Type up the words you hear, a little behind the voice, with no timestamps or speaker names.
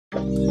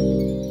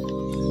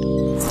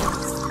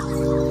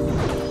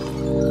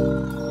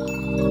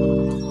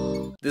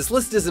This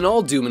list isn't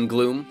all doom and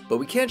gloom, but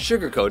we can't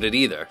sugarcoat it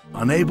either.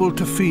 Unable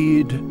to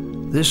feed,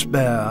 this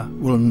bear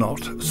will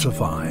not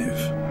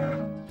survive.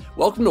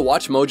 Welcome to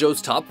Watch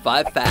Mojo's Top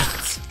 5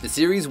 Facts, the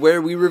series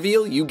where we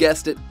reveal, you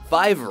guessed it,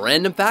 5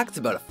 random facts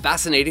about a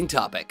fascinating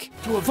topic.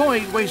 To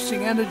avoid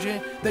wasting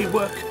energy, they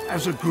work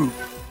as a group.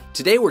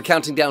 Today we're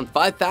counting down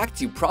 5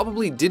 facts you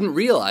probably didn't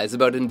realize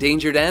about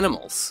endangered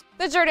animals.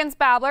 The Jordan's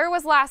babbler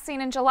was last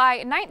seen in July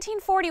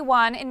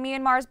 1941 in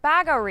Myanmar's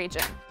Bago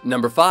region.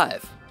 Number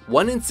 5.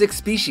 1 in 6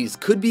 species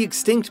could be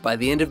extinct by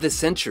the end of this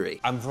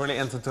century. I'm really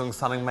into doing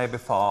something maybe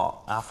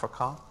for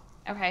Africa.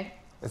 Okay.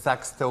 Is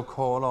that still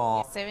cool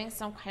or? Saving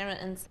some kind of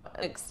an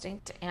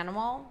extinct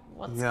animal?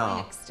 What's going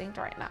extinct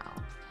right now?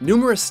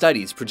 Numerous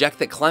studies project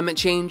that climate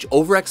change,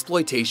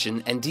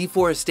 overexploitation, and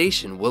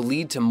deforestation will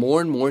lead to more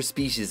and more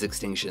species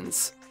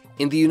extinctions.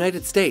 In the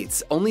United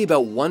States, only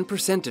about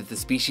 1% of the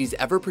species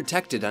ever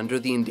protected under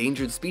the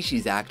Endangered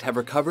Species Act have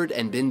recovered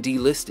and been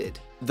delisted,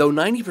 though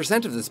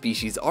 90% of the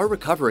species are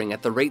recovering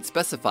at the rate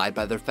specified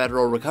by their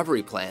federal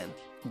recovery plan.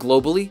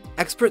 Globally,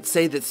 experts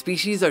say that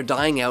species are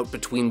dying out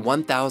between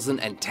 1,000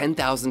 and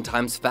 10,000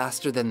 times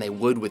faster than they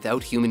would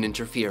without human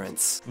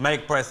interference.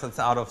 Make bracelets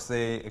out of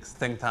the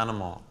extinct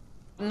animal.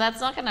 And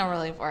that's not gonna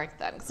really work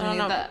then, because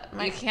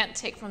you can't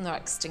take from the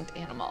extinct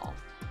animal.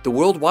 The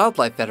World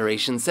Wildlife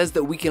Federation says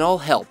that we can all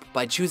help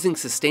by choosing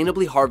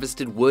sustainably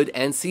harvested wood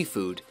and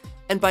seafood,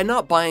 and by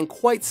not buying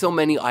quite so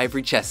many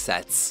ivory chess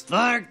sets.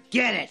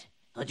 Forget it!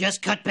 I'll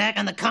just cut back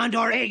on the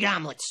condor egg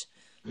omelets.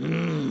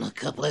 A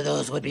couple of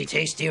those would be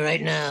tasty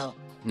right now.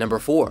 Number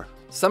 4.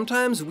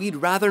 Sometimes we'd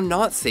rather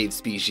not save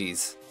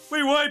species.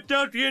 We wiped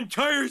out the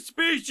entire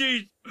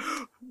species!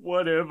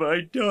 What have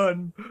I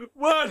done?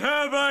 What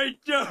have I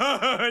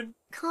done?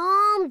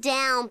 Calm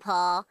down,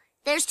 Paul.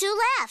 There's 2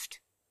 left.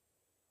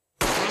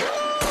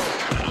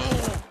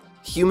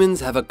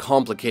 Humans have a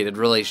complicated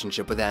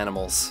relationship with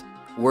animals.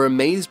 We're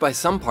amazed by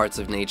some parts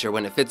of nature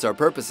when it fits our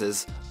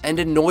purposes, and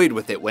annoyed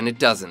with it when it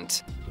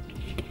doesn't.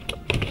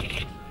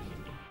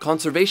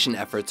 Conservation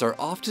efforts are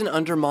often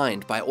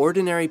undermined by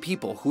ordinary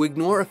people who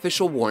ignore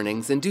official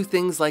warnings and do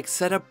things like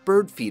set up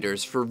bird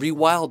feeders for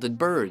rewilded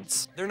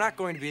birds. They're not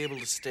going to be able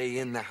to stay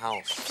in the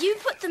house. If you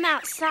put them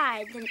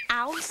outside, then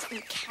owls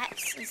and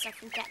cats and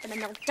stuff will get them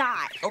and they'll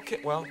die. Okay,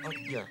 well,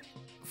 yeah.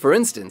 For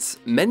instance,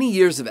 many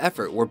years of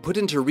effort were put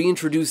into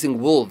reintroducing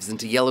wolves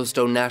into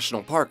Yellowstone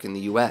National Park in the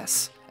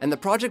US, and the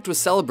project was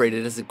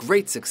celebrated as a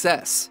great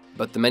success.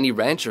 But the many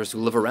ranchers who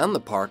live around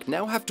the park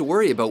now have to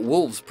worry about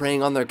wolves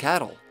preying on their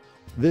cattle.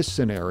 This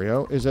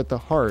scenario is at the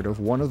heart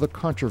of one of the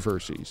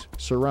controversies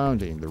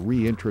surrounding the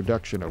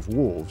reintroduction of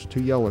wolves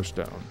to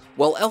Yellowstone.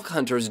 While elk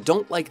hunters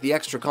don't like the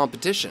extra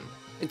competition,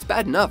 it's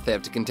bad enough they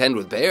have to contend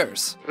with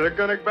bears.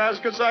 Picnic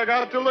baskets I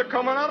got till they're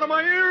coming out of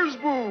my ears,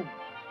 boob.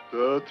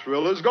 The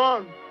thrill is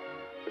gone.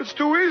 It's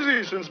too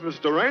easy since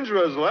Mr. Ranger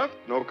has left.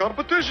 No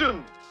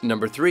competition.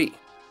 Number 3.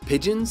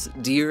 Pigeons,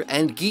 deer,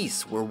 and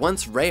geese were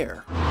once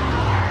rare.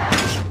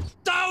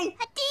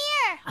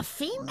 A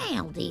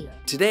female deer.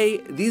 Today,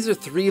 these are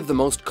 3 of the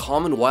most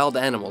common wild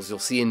animals you'll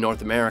see in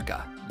North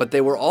America, but they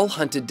were all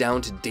hunted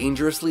down to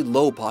dangerously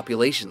low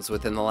populations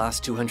within the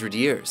last 200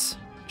 years.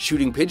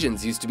 Shooting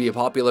pigeons used to be a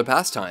popular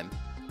pastime.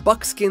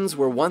 Buckskins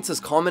were once as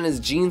common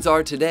as jeans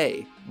are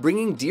today,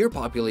 bringing deer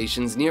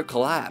populations near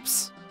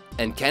collapse.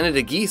 And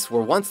Canada geese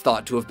were once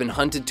thought to have been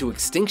hunted to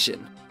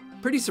extinction.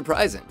 Pretty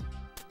surprising.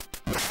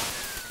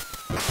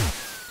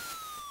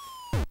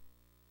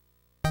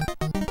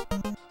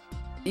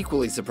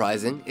 Equally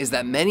surprising is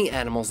that many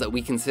animals that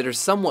we consider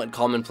somewhat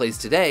commonplace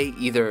today,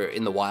 either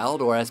in the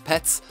wild or as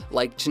pets,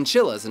 like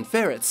chinchillas and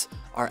ferrets,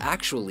 are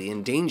actually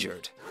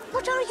endangered.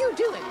 What are you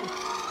doing?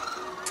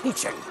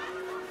 Teaching.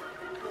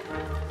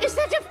 Is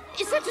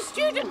that a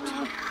student?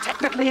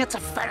 Technically, it's a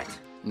ferret.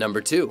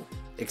 Number 2.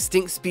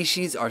 Extinct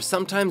species are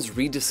sometimes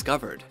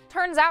rediscovered.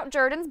 Turns out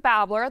Jordan's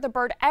babbler, the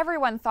bird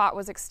everyone thought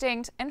was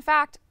extinct, in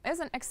fact,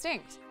 isn't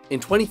extinct. In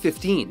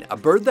 2015, a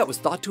bird that was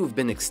thought to have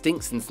been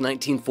extinct since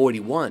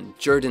 1941,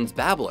 Jordan's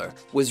babbler,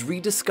 was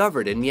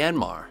rediscovered in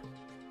Myanmar.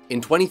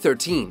 In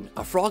 2013,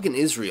 a frog in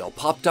Israel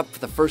popped up for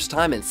the first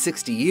time in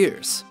 60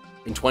 years.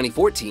 In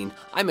 2014,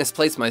 I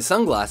misplaced my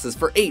sunglasses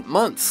for 8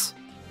 months.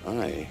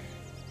 I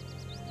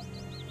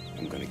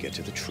am gonna get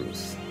to the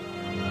truth.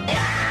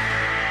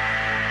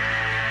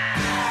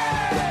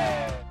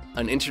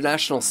 An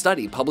international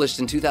study published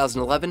in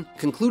 2011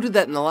 concluded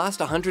that in the last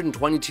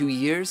 122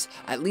 years,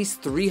 at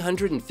least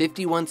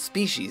 351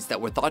 species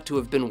that were thought to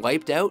have been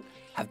wiped out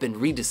have been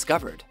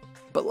rediscovered.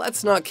 But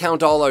let's not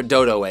count all our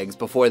dodo eggs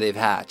before they've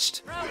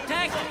hatched.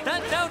 Protect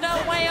the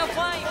dodo way of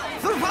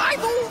life!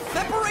 Survival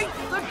separates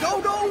the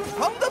dodo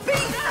from the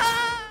beast!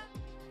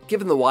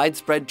 Given the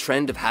widespread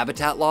trend of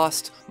habitat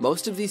loss,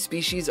 most of these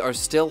species are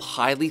still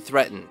highly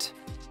threatened.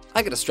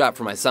 I got a strap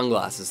for my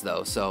sunglasses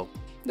though, so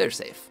they're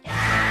safe.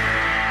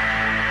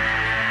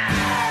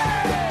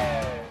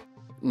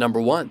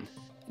 Number 1.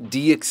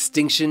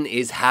 De-extinction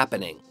is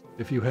happening.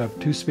 If you have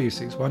two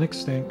species, one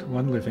extinct,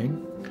 one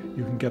living,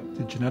 you can get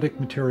the genetic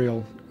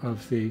material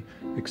of the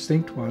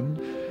extinct one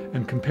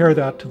and compare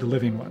that to the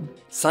living one.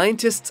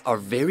 Scientists are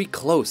very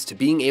close to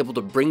being able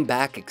to bring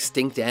back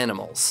extinct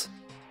animals.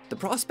 The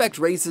prospect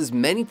raises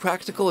many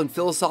practical and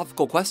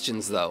philosophical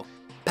questions, though.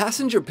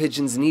 Passenger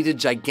pigeons needed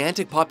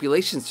gigantic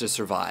populations to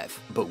survive,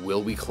 but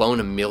will we clone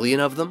 1 million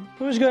of them?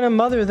 Who's gonna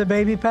mother the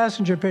baby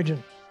passenger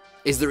pigeon?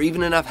 Is there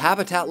even enough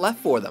habitat left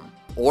for them?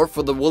 Or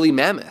for the woolly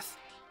mammoth?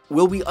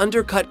 Will we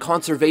undercut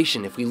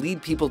conservation if we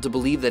lead people to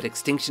believe that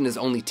extinction is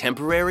only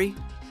temporary?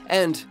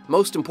 And,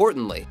 most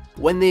importantly,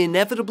 when they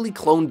inevitably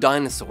clone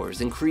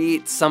dinosaurs and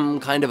create some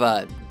kind of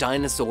a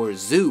dinosaur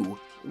zoo,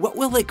 what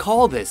will they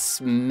call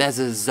this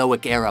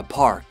Mesozoic-era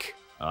park?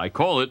 I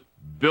call it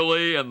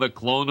Billy and the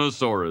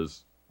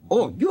Clonosaurus.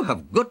 Oh, you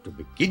have got to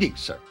be kidding,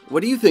 sir.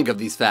 What do you think of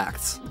these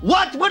facts?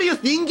 What? What are you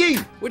thinking?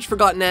 Which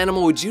forgotten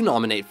animal would you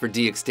nominate for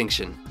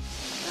de-extinction?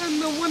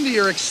 No wonder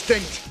you're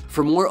extinct.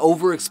 For more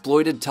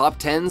overexploited top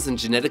 10s and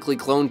genetically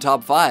cloned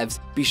top 5s,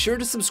 be sure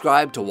to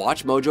subscribe to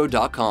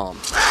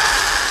WatchMojo.com.